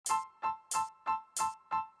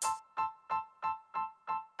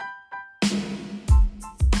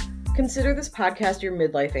Consider this podcast your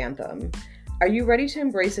midlife anthem. Are you ready to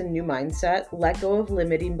embrace a new mindset, let go of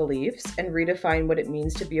limiting beliefs, and redefine what it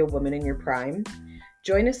means to be a woman in your prime?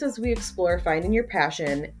 Join us as we explore finding your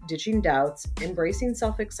passion, ditching doubts, embracing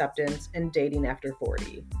self-acceptance, and dating after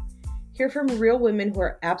 40. Hear from real women who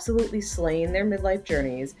are absolutely slaying their midlife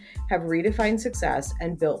journeys, have redefined success,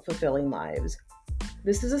 and built fulfilling lives.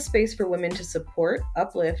 This is a space for women to support,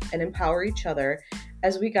 uplift, and empower each other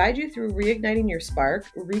as we guide you through reigniting your spark,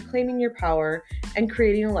 reclaiming your power, and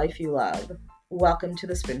creating a life you love. Welcome to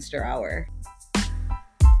the Spinster Hour.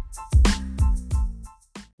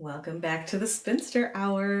 Welcome back to the Spinster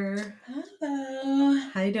Hour. Hello.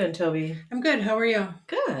 How you doing, Toby? I'm good. How are you?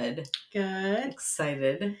 Good. Good.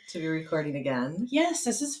 Excited to be recording again. Yes,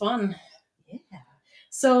 this is fun. Yeah.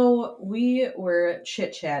 So we were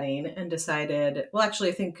chit-chatting and decided, well, actually,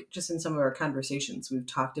 I think just in some of our conversations, we've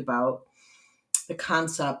talked about the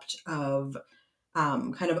concept of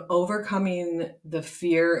kind of overcoming the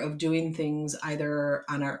fear of doing things either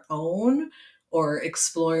on our own or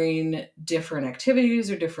exploring different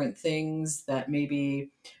activities or different things that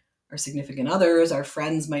maybe our significant others, our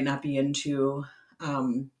friends might not be into,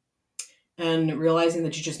 and realizing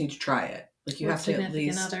that you just need to try it. Like you have to at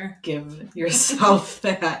least give yourself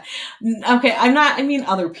that. Okay, I mean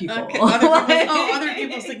other people. Okay, other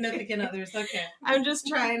people's significant others. Okay. I'm just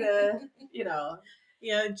trying to,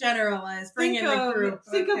 Yeah, generalize. Bring in the group.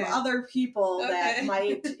 Think of other people that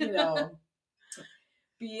might,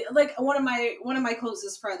 be like one of my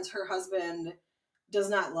closest friends, her husband does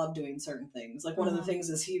not love doing certain things. Like one of the things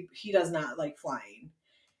is he does not like flying.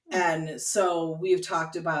 And so we've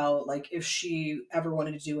talked about like if she ever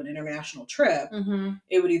wanted to do an international trip,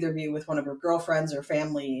 it would either be with one of her girlfriends or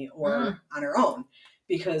family or on her own,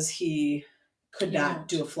 because he could not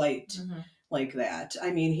do a flight like that.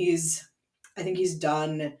 I mean, I think he's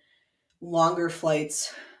done longer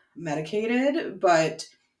flights medicated, but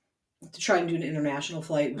to try and do an international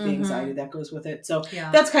flight with the anxiety that goes with it. So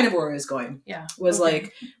that's kind of where I was going. Yeah. Was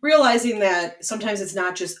like realizing that sometimes it's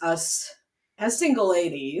not just us as single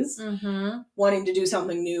ladies wanting to do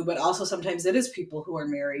something new, but also sometimes it is people who are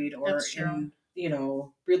married or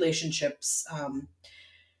in, relationships,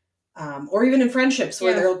 or even in friendships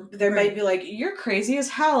where there might be like, you're crazy as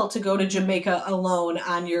hell to go to Jamaica alone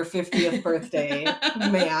on your 50th birthday,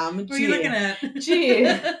 ma'am. What are you looking at? Gee.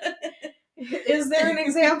 Is there an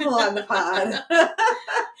example on the pod?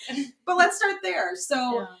 But let's start there.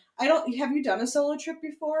 So have you done a solo trip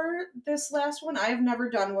before this last one? I have never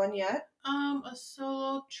done one yet. A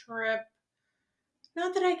solo trip.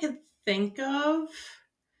 Not that I could think of.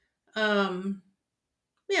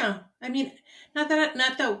 Yeah. I mean, not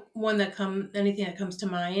the one anything that comes to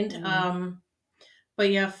mind. But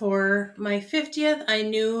yeah, for my 50th, I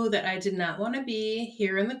knew that I did not want to be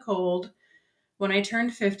here in the cold. When I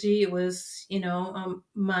turned 50, it was, a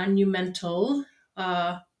monumental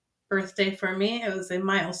birthday for me. It was a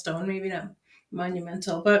milestone, maybe not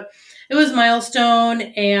monumental, but it was milestone.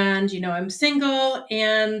 And, I'm single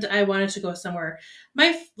and I wanted to go somewhere.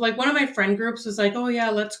 One of my friend groups was like, oh yeah,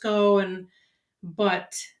 let's go.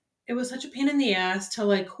 But it was such a pain in the ass to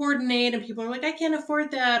like coordinate, and people are like, I can't afford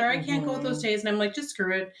that, or I can't go those days. And I'm like, just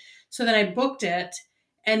screw it. So then I booked it.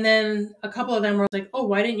 And then a couple of them were like, oh,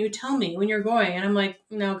 why didn't you tell me when you're going? And I'm like,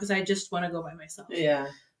 no, because I just want to go by myself. Yeah.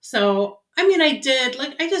 So, I mean, I did.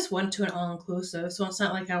 Like, I just went to an all-inclusive. So it's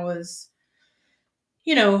not like I was,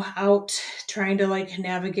 out trying to, like,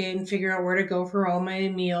 navigate and figure out where to go for all my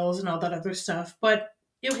meals and all that other stuff. But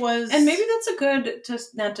it was... And maybe that's a good,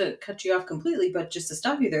 just not to cut you off completely, but just to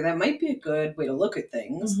stop you there, that might be a good way to look at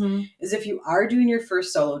things, is if you are doing your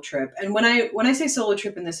first solo trip. And when I say solo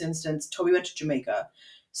trip in this instance, Toby went to Jamaica.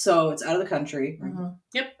 So it's out of the country.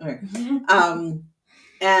 Yep. Okay.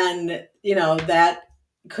 And, that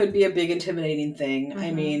could be a big intimidating thing.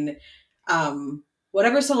 I mean,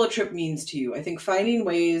 whatever solo trip means to you, I think finding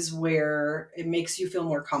ways where it makes you feel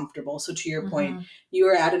more comfortable. So to your point, you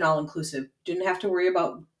were at an all-inclusive. Didn't have to worry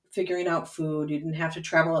about figuring out food. You didn't have to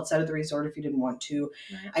travel outside of the resort if you didn't want to.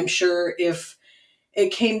 Right. I'm sure if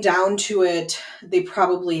it came down to it, they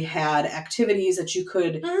probably had activities that you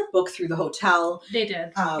could book through the hotel. They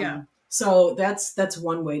did. So that's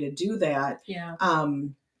one way to do that. Yeah.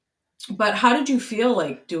 But how did you feel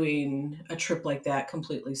like doing a trip like that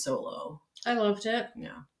completely solo? I loved it.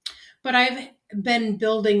 Yeah. But I've been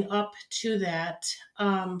building up to that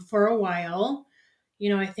for a while.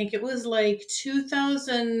 I think it was like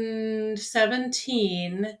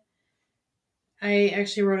 2017. I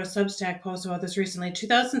actually wrote a Substack post about this recently.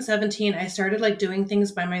 2017, I started like doing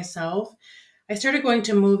things by myself. I started going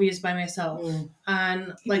to movies by myself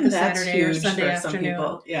on like a Saturday or Sunday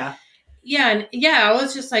afternoon. Yeah. I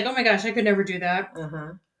was just like, oh my gosh, I could never do that.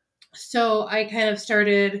 Uh-huh. So I kind of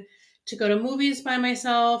started to go to movies by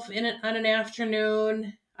myself on an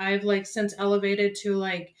afternoon. I've like since elevated to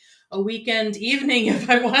like a weekend evening if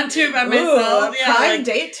I want to by myself. Yeah, prime like,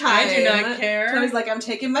 date time. I do not care. Tony's like, I'm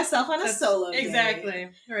taking myself on a solo date. Exactly.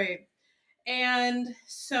 Right. And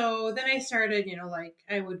so then I started, like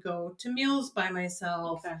I would go to meals by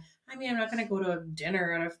myself. Okay. I mean, I'm not going to go to a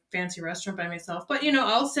dinner at a fancy restaurant by myself, but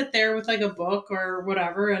I'll sit there with like a book or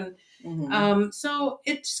whatever. And so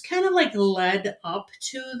it just kind of like led up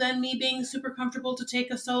to then me being super comfortable to take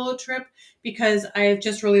a solo trip because I've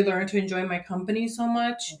just really learned to enjoy my company so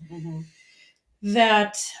much.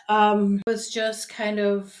 That was just kind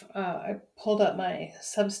of, I pulled up my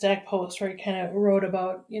Substack post where I kind of wrote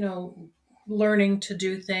about, learning to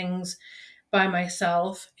do things by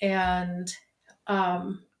myself. And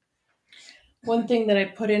one thing that I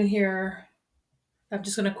put in here, I'm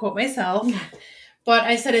just going to quote myself, but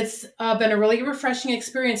I said it's been a really refreshing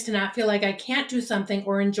experience to not feel like I can't do something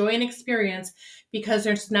or enjoy an experience because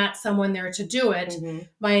there's not someone there to do it.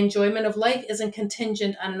 My enjoyment of life isn't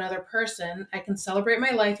contingent on another person. I can celebrate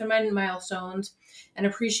my life and my milestones and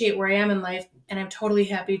appreciate where I am in life. And I'm totally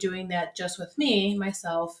happy doing that just with me,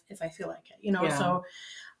 myself, if I feel like it, So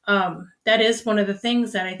that is one of the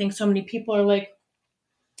things that I think so many people are like,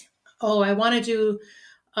 oh, I want to do,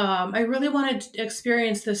 I really want to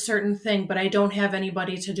experience this certain thing, but I don't have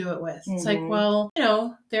anybody to do it with. It's like, well,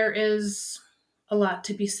 there is a lot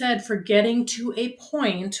to be said for getting to a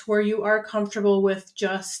point where you are comfortable with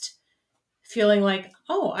just feeling like,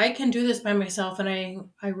 oh, I can do this by myself. And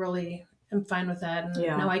I really am fine with that. And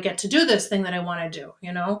now I get to do this thing that I want to do,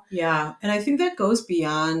 Yeah. And I think that goes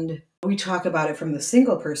beyond, we talk about it from the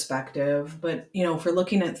single perspective, but, if we're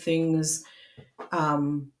looking at things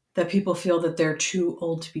that people feel that they're too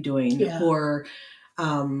old to be doing or,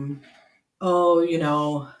 I'm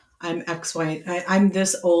X, Y, I'm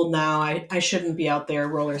this old now. I shouldn't be out there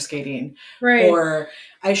roller skating. Right. Or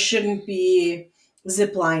I shouldn't be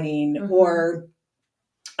ziplining or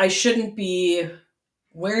I shouldn't be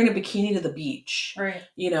wearing a bikini to the beach. Right.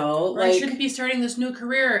 Or I shouldn't be starting this new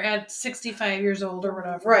career at 65 years old or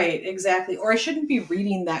whatever. Right, exactly. Or I shouldn't be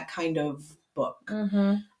reading that kind of book.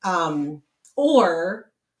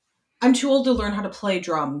 Or I'm too old to learn how to play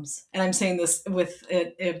drums. And I'm saying this with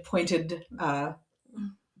a pointed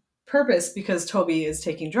purpose because Toby is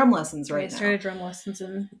taking drum lessons right now. I started drum lessons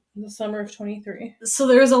in the summer of 23. So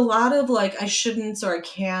there's a lot of like I shouldn't or I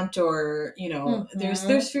can't or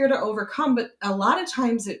there's fear to overcome, but a lot of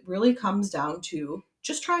times it really comes down to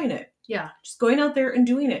just trying it. Yeah. Just going out there and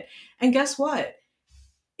doing it. And guess what?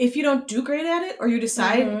 If you don't do great at it or you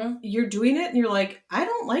decide you're doing it and you're like, I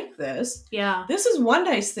don't like this. Yeah. This is one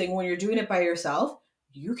nice thing when you're doing it by yourself.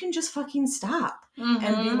 You can just fucking stop and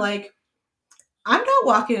be like, I'm not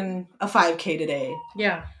walking a 5K today.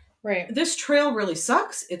 Yeah. Right. This trail really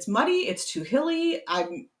sucks. It's muddy. It's too hilly.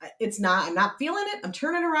 I'm not feeling it. I'm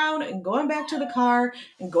turning around and going back to the car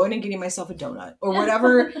and going and getting myself a donut or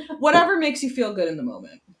whatever makes you feel good in the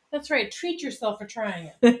moment. That's right. Treat yourself for trying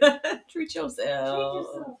it. Treat yourself.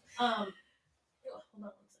 Hold on one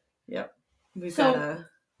second. Yep. We've got a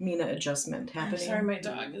Mina adjustment happening. I'm sorry, my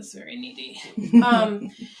dog is very needy.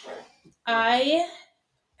 I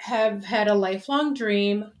have had a lifelong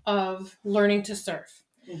dream of learning to surf.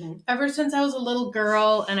 Ever since I was a little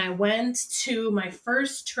girl and I went to my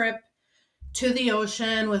first trip to the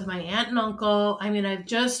ocean with my aunt and uncle. I mean, I've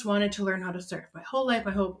just wanted to learn how to surf my whole life.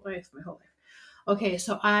 Okay,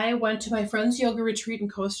 so I went to my friend's yoga retreat in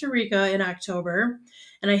Costa Rica in October,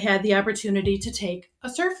 and I had the opportunity to take a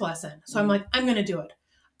surf lesson. So I'm like, I'm going to do it.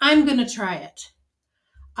 I'm going to try it.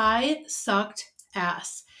 I sucked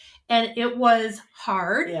ass. And it was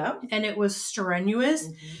hard. Yeah. And it was strenuous.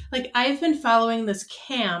 Like, I've been following this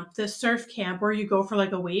surf camp where you go for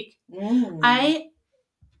like a week. I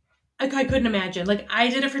couldn't imagine. Like, I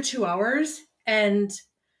did it for 2 hours, and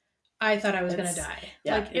I thought I was going to die.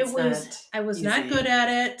 Yeah, like I was not good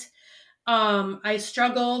at it. I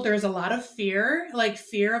struggled. There's a lot of fear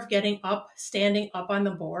of standing up on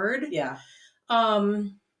the board. Yeah.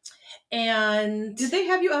 And did they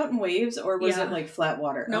have you out in waves or was it like flat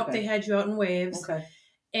water? Nope, They had you out in waves. Okay.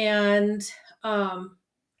 And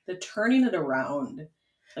the turning it around.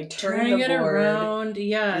 Like turning the it around,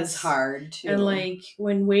 yes, is hard too. And like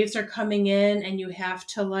when waves are coming in and you have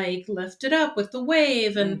to like lift it up with the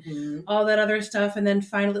wave and all that other stuff. And then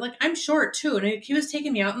finally, like, I'm short too. And he was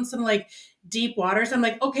taking me out in some like deep waters. I'm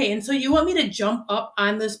like, okay, and so you want me to jump up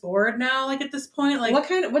on this board now? Like at this point, like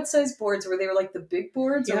what size boards were they? Were like the big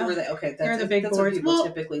boards or were they okay? They're the big boards. What people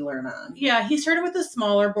typically learn on. Yeah, he started with a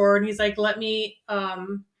smaller board and he's like, let me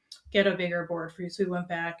get a bigger board for you. So we went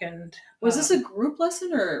back and was this a group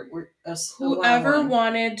lesson or whoever one-on-one?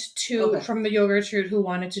 wanted to Okay. from the yoga retreat who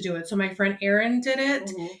wanted to do it. So my friend Erin did it,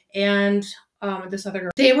 Mhm. and this other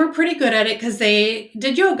girl. They were pretty good at it because they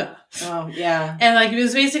did yoga. Oh yeah. And like it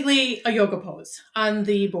was basically a yoga pose on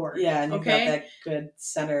the board. Yeah, and you've got that good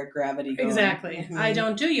center of gravity going. Exactly. Mm-hmm. I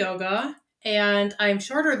don't do yoga, and I'm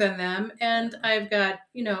shorter than them, and I've got,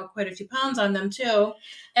 quite a few pounds on them too,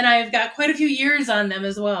 and I've got quite a few years on them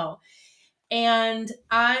as well. And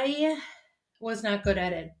I was not good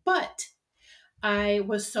at it, but I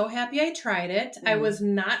was so happy I tried it. I was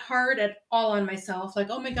not hard at all on myself. Like,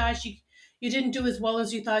 oh my gosh, you didn't do as well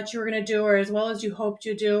as you thought you were going to do or as well as you hoped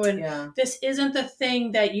you do. And this isn't the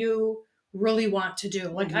thing that you really want to do.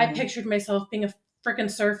 Like, I pictured myself being a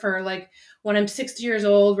freaking surfer, like when I'm 60 years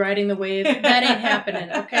old riding the wave. That ain't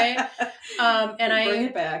happening, okay? And bring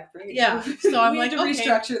it back. So I'm like, to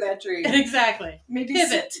restructure that dream. Exactly. Maybe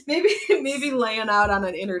pivot. Maybe laying out on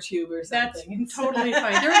an inner tube or something. That's totally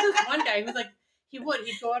fine. There was this one guy who was like, he'd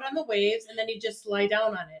go out on the waves and then he'd just lie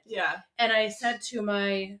down on it. Yeah. And I said to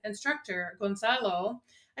my instructor, Gonzalo,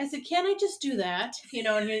 I said, can I just do that?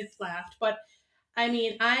 And he laughed. But I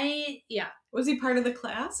mean, Was he part of the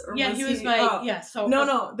class? Or he was so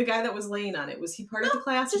No, the guy that was laying on it. Was he part of the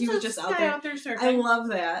class? Or he was just out there surfing. I love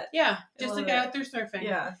that. Yeah, just a guy out there surfing.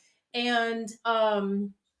 Yeah. And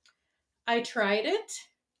I tried it.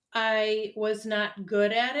 I was not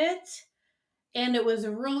good at it. And it was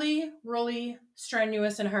really, really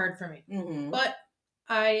strenuous and hard for me. Mm-hmm. But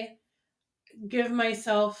I give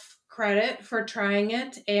myself credit for trying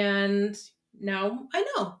it. And now I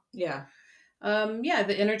know. Yeah.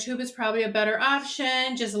 The inner tube is probably a better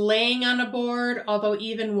option. Just laying on a board, although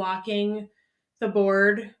even walking the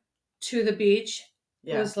board to the beach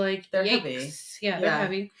was like, they're yikes. heavy. Yeah, they're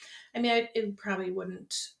heavy. I mean, it would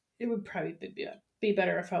probably be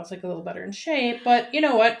better if I was like a little better in shape, but you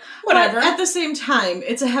know what? Whatever. But at the same time,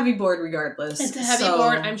 it's a heavy board regardless. It's a heavy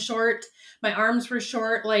board. I'm short. My arms were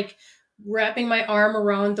short, like wrapping my arm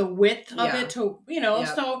around the width of it to,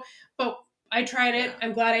 so, but I tried it.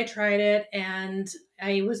 I'm glad I tried it. And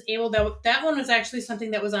I was able that one was actually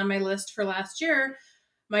something that was on my list for last year,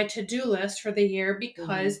 my to-do list for the year,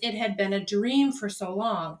 because it had been a dream for so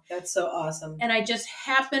long. That's so awesome. And I just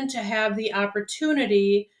happened to have the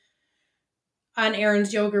opportunity on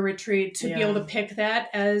Erin's yoga retreat to be able to pick that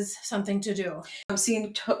as something to do. I'm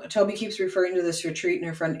seeing Toby keeps referring to this retreat, and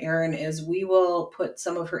her friend Erin is. We will put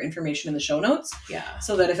some of her information in the show notes. Yeah.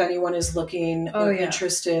 So that if anyone is looking or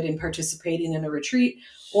interested in participating in a retreat,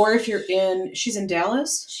 or if she's in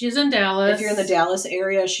Dallas. She's in Dallas. If you're in the Dallas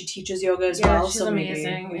area, she teaches yoga as well. She's so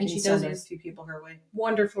amazing. and she does a few people her way.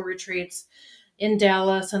 Wonderful retreats in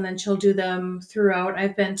Dallas, and then she'll do them throughout.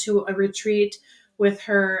 I've been to a retreat with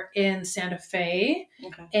her in Santa Fe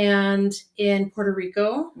and in Puerto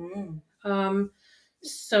Rico. And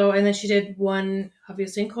then she did one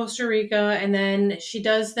obviously in Costa Rica, and then she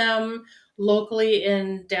does them locally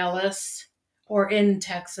in Dallas or in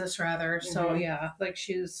Texas rather. So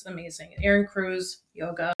she's amazing. Erin Cruz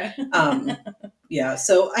yoga.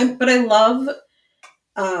 So I love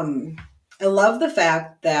the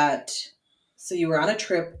fact that you were on a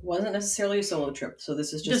trip, wasn't necessarily a solo trip. So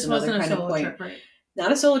this is just another kind of point. Trip, right?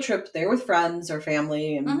 Not a solo trip, there with friends or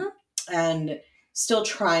family and still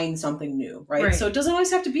trying something new, right? So it doesn't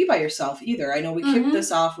always have to be by yourself either. I know we kicked this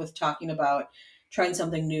off with talking about trying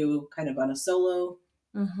something new kind of on a solo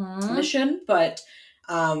mission, but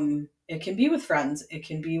it can be with friends. It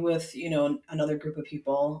can be with, another group of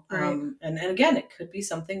people. Right. And again, it could be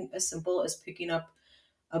something as simple as picking up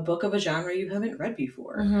a book of a genre you haven't read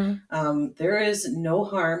before. There is no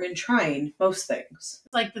harm in trying most things.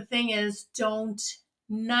 Like the thing is, don't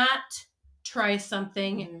not try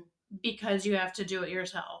something because you have to do it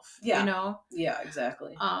yourself. Yeah. Yeah,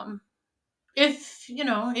 exactly. If you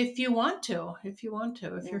want to, if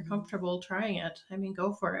you're comfortable trying it, I mean,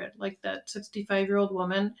 go for it. Like that 65-year-old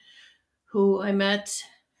woman who I met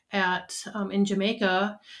at in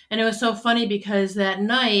Jamaica, and it was so funny because that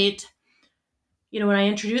night, when I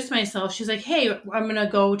introduced myself, she's like, hey, I'm going to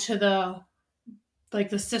go to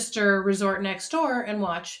the sister resort next door and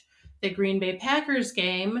watch the Green Bay Packers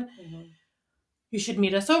game. You should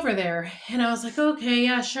meet us over there. And I was like, okay,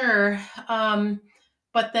 yeah, sure.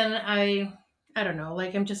 But then I don't know,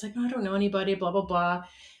 like, I'm just like, oh, I don't know anybody, blah, blah, blah.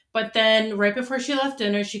 But then right before she left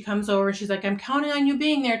dinner, she comes over. She's like, I'm counting on you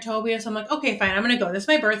being there, Toby. So I'm like, okay, fine. I'm going to go. This is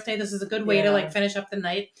my birthday. This is a good way to finish up the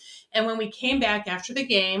night. And when we came back after the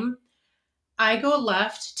game, I go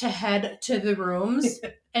left to head to the rooms.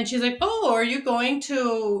 And she's like, "Oh, are you going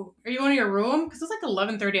to your room?" Because it's like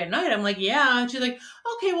 11:30 at night. I'm like, "Yeah." And she's like,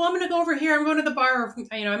 "Okay, well, I'm going to go over here. I'm going to the bar.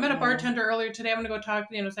 You know, I met a bartender earlier today. I'm going to go talk,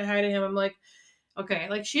 say hi to him." I'm like, okay,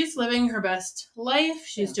 like she's living her best life.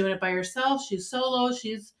 She's doing it by herself. She's solo.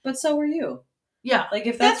 But so were you. Yeah. Like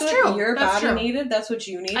if that's what true. Your body needed, that's what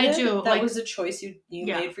you needed. I do. That was a choice you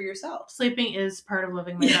made for yourself. Sleeping is part of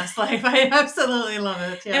living my best life. I absolutely love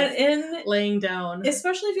it. Yes. And in laying down.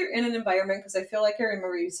 Especially if you're in an environment, because I feel like I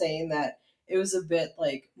remember you saying that it was a bit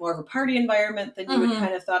like more of a party environment than you had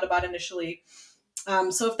kind of thought about initially.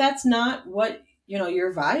 So if that's not what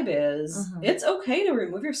your vibe is, it's okay to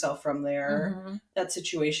remove yourself from that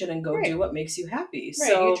situation and go do what makes you happy. Right.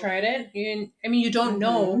 So you tried it. You don't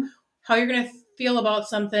know how you're going to feel about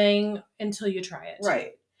something until you try it.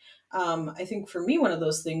 Right. I think for me, one of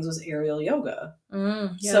those things was aerial yoga.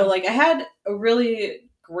 So like I had a really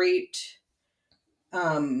great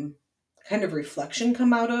kind of reflection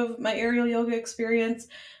come out of my aerial yoga experience.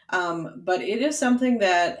 But it is something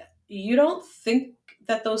that you don't think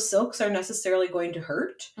that those silks are necessarily going to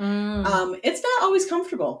hurt. It's not always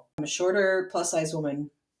comfortable. I'm a shorter plus size woman.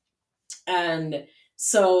 And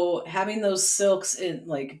so having those silks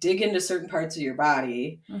dig into certain parts of your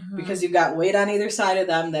body because you've got weight on either side of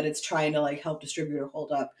them that it's trying to help distribute or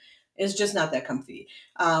hold up is just not that comfy.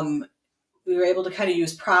 We were able to kind of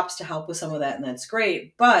use props to help with some of that, and that's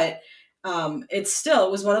great. But it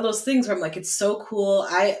was one of those things where I'm like, it's so cool.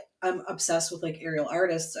 I'm obsessed with aerial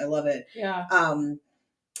artists. I love it. Yeah.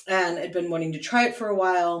 And I'd been wanting to try it for a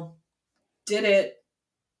while. Did it.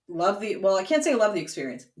 I can't say I love the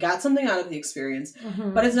experience. Got something out of the experience,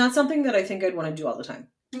 but it's not something that I think I'd want to do all the time.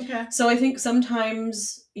 Okay. So I think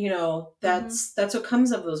sometimes, that's what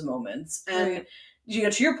comes of those moments. And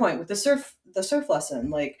to your point with the surf lesson,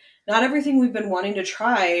 not everything we've been wanting to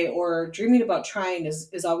try or dreaming about trying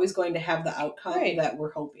is always going to have the outcome that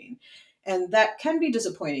we're hoping. And that can be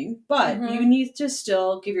disappointing, but you need to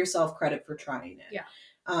still give yourself credit for trying it. Yeah.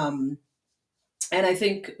 And I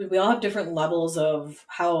think we all have different levels of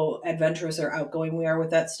how adventurous or outgoing we are with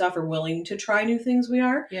that stuff or willing to try new things we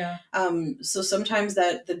are. Yeah. So sometimes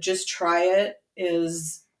the just try it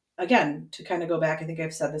is, again, to kind of go back, I think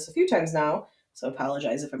I've said this a few times now, so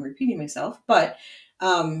apologize if I'm repeating myself, but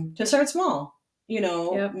to start small,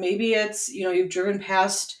 maybe it's, you've driven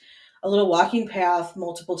past a little walking path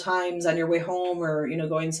multiple times on your way home or,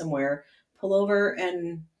 going somewhere, pull over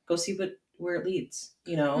and go see where it leads,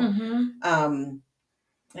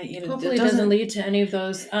 Hopefully it doesn't lead to any of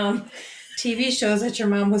those TV shows that your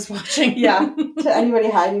mom was watching. Yeah, to anybody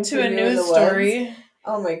hiding to a news story. Woods.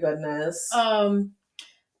 Oh my goodness. And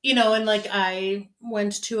I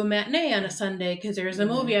went to a matinee on a Sunday because there was a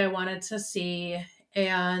movie I wanted to see,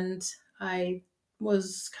 and I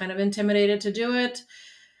was kind of intimidated to do it.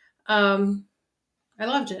 I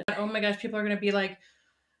loved it. Oh my gosh, people are going to be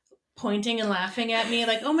pointing and laughing at me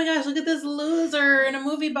oh my gosh, look at this loser in a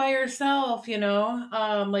movie by herself,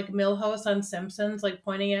 Milhouse on Simpsons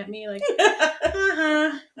pointing at me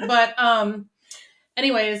but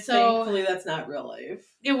anyways, so thankfully that's not real life.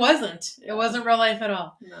 It wasn't. It wasn't real life at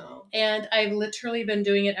all. No. And I've literally been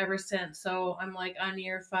doing it ever since. So I'm on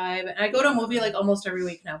year 5, and I go to a movie almost every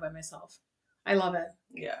week now by myself. I love it.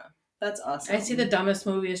 Yeah. That's awesome. I see the dumbest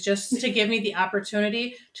movies just to give me the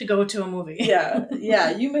opportunity to go to a movie. Yeah.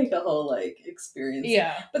 You make a whole experience.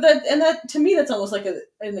 Yeah. But that to me, that's almost an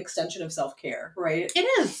extension of self-care, right? It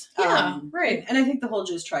is. Yeah. Right. And I think the whole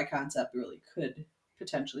just try concept really could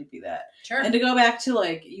potentially be that. Sure. And to go back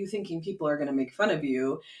to you thinking people are going to make fun of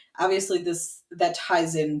you, obviously that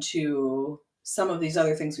ties into some of these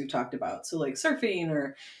other things we've talked about. So surfing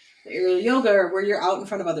or aerial yoga, or where you're out in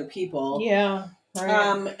front of other people. Yeah.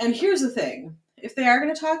 Right. And here's the thing: if they are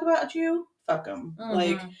going to talk about you, fuck them.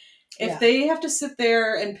 If they have to sit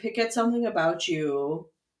there and pick at something about you,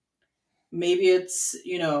 maybe it's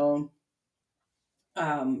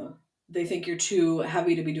they think you're too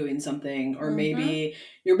heavy to be doing something, or maybe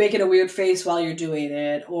you're making a weird face while you're doing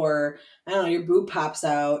it, or I don't know, your boob pops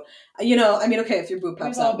out. Okay, if your boob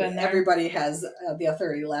pops out, everybody has the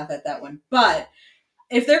authority to laugh at that one. But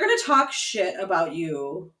if they're going to talk shit about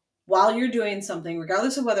you while you're doing something,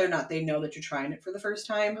 regardless of whether or not they know that you're trying it for the first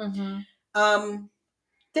time,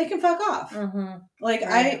 they can fuck off.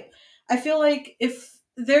 Right. I feel like if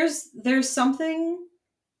there's something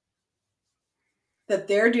that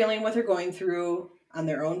they're dealing with or going through on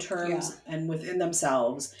their own terms and within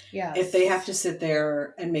themselves, if they have to sit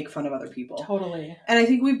there and make fun of other people. Totally. And I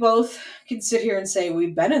think we both can sit here and say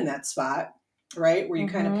we've been in that spot, right? Where you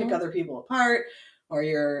kind of pick other people apart, or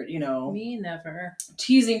you're, me never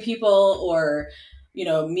teasing people, or you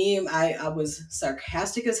know, I was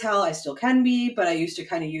sarcastic as hell. I still can be, but I used to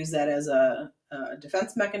kind of use that as a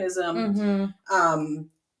defense mechanism.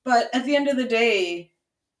 But at the end of the day,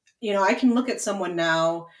 you know, I can look at someone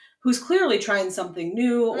now who's clearly trying something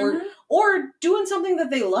new or doing something that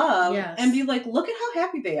they love and be like, look at how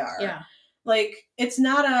happy they are. Yeah. Like, it's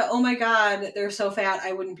not oh my God, they're so fat,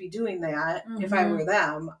 I wouldn't be doing that if I were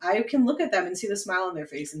them. I can look at them and see the smile on their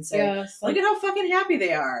face and say, look at how fucking happy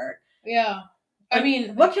they are. Yeah. Like, I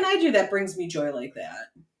mean, what can I do that brings me joy like that?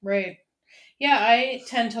 Right. Yeah, I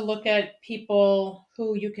tend to look at people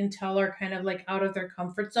who you can tell are kind of like out of their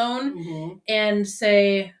comfort zone and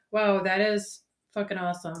say, wow, that is fucking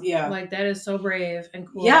awesome. Yeah. Like, that is so brave and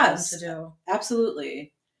cool to do.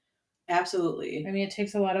 Absolutely. Absolutely. I mean, it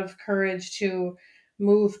takes a lot of courage to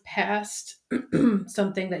move past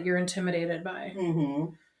something that you're intimidated by.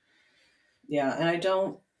 Yeah, and I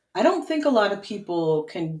don't think a lot of people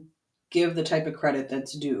can give the type of credit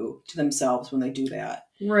that's due to themselves when they do that.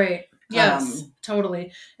 Right. Yes,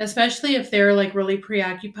 totally. Especially if they're like really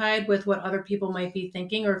preoccupied with what other people might be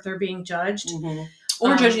thinking, or if they're being judged.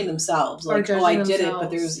 Or judging themselves. Like, I did it,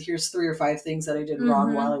 but here's 3 or 5 things that I did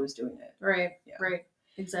wrong while I was doing it. Right. Yeah. Right.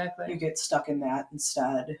 Exactly. You get stuck in that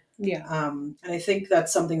instead. Yeah. And I think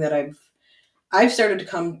that's something that I've started to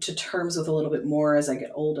come to terms with a little bit more as I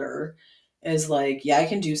get older. Is like, yeah, I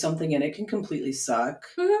can do something and it can completely suck,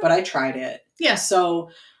 but I tried it. Yeah. So,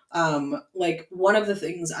 like, one of the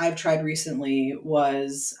things I've tried recently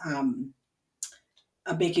was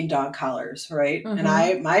making dog collars, right? And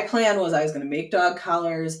my plan was I was going to make dog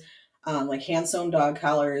collars, like hand-sewn dog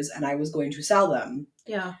collars, and I was going to sell them.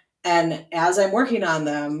 Yeah. And as I'm working on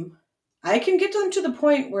them, I can get them to the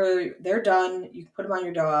point where they're done. You can put them on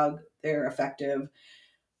your dog. They're effective.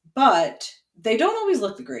 But they don't always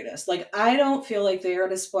look the greatest. Like, I don't feel like they are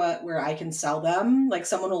at a spot where I can sell them. Like,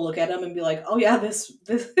 someone will look at them and be like, oh yeah, this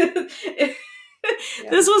this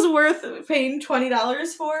was worth paying $20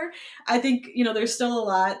 for. I think, you know, there's still a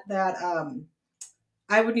lot that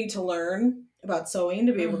I would need to learn about sewing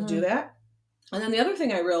to be able to do that. And then the other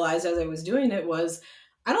thing I realized as I was doing it was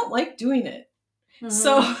I don't like doing it.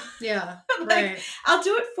 So yeah, like, I'll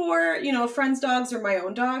do it for, you know, friends' dogs or my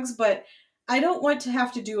own dogs, but I don't want to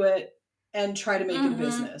have to do it and try to make it a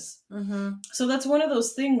business. So that's one of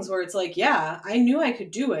those things where it's like, yeah, I knew I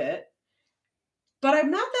could do it, but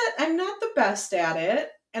I'm not the best at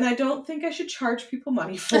it. And I don't think I should charge people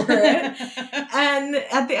money for it. And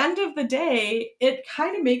at the end of the day, it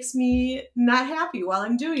kind of makes me not happy while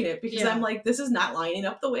I'm doing it because I'm like, this is not lining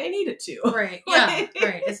up the way I need it to. Right. Yeah.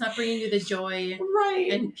 Right. It's not bringing you the joy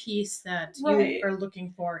and peace that you are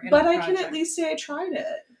looking for. But I can at least say I tried it.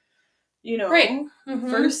 You know,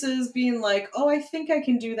 versus being like, oh, I think I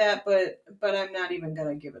can do that, but I'm not even going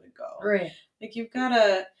to give it a go. Right. Like, you've got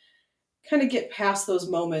to kind of get past those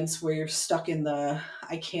moments where you're stuck in the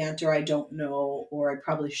I can't or I don't know or I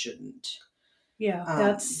probably shouldn't. Yeah,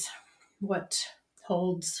 that's what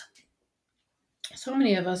holds so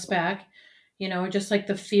many of us back, you know, just like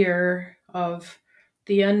the fear of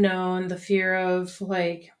the unknown, the fear of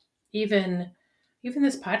like even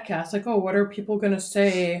this podcast, like, oh, what are people going to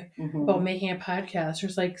say about making a podcast?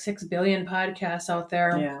 There's like 6 billion podcasts out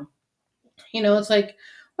there. Yeah. You know, it's like,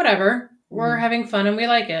 whatever. We're having fun and we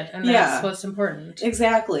like it. And that's what's important.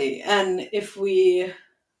 Exactly. And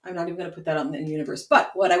I'm not even going to put that out in the universe,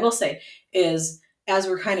 but what I will say is, as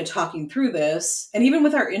we're kind of talking through this, and even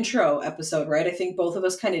with our intro episode, right, I think both of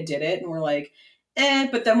us kind of did it and we're like,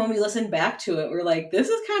 but then when we listen back to it, we're like, this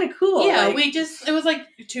is kind of cool. Yeah, like, it was like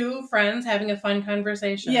 2 friends having a fun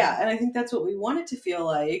conversation. Yeah, and I think that's what we want it to feel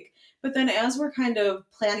like. But then as we're kind of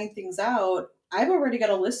planning things out, I've already got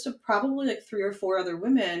a list of probably like 3 or 4 other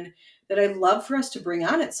women that I'd love for us to bring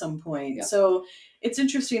on at some point. Yep. So it's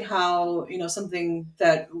interesting how, you know, something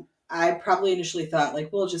that I probably initially thought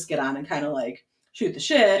like, we'll just get on and kind of like shoot the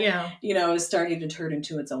shit, you know, is starting to turn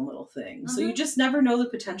into its own little thing. So you just never know the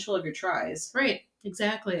potential of your tries. Right.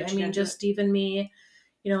 Exactly. I mean, just even me,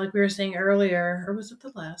 you know, like we were saying earlier, or was it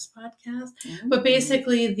the last podcast? But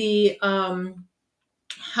basically the,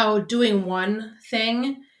 how doing one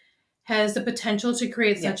thing has the potential to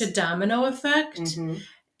create such a domino effect.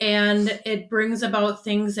 And it brings about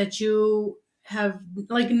things that you have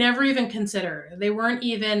like never even considered. They weren't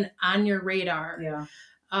even on your radar. Yeah.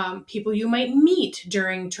 People you might meet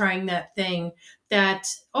during trying that thing that,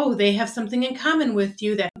 oh, they have something in common with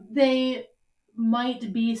you, that they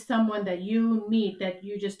might be someone that you meet that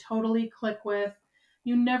you just totally click with.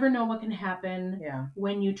 You never know what can happen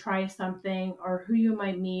when you try something, or who you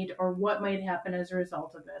might meet, or what might happen as a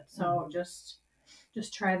result of it. So just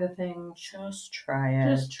try the thing. Just try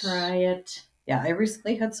it. Just try it. Yeah, I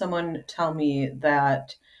recently had someone tell me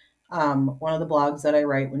that one of the blogs that I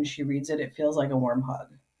write, when she reads it, it feels like a warm hug.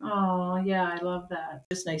 Oh, yeah, I love that.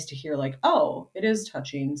 It's nice to hear, like, oh, it is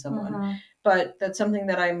touching someone. Mm-hmm. But that's something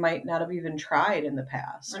that I might not have even tried in the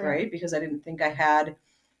past, right? Because I didn't think I had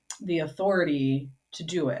the authority to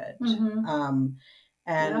do it. Mm-hmm.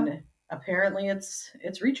 And apparently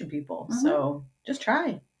it's reaching people. Mm-hmm. So just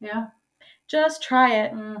try. Yeah. Just try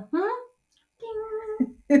it. Mm-hmm.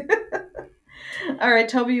 All right,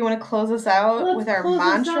 Toby, you want to close us out with our mantra?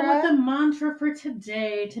 Let's close us out with a mantra for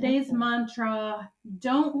today. Today's mantra: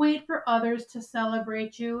 don't wait for others to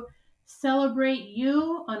celebrate you. Celebrate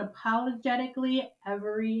you unapologetically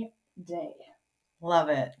every day. Love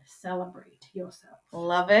it. Celebrate yourself.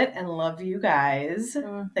 Love it and love you guys.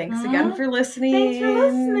 Mm-hmm. Thanks again for listening. Thanks for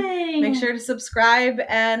listening. Make sure to subscribe,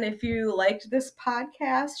 and if you liked this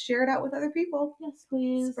podcast, share it out with other people. Yes,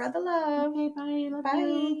 please. Spread the love. Okay, bye. Love Bye.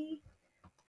 you.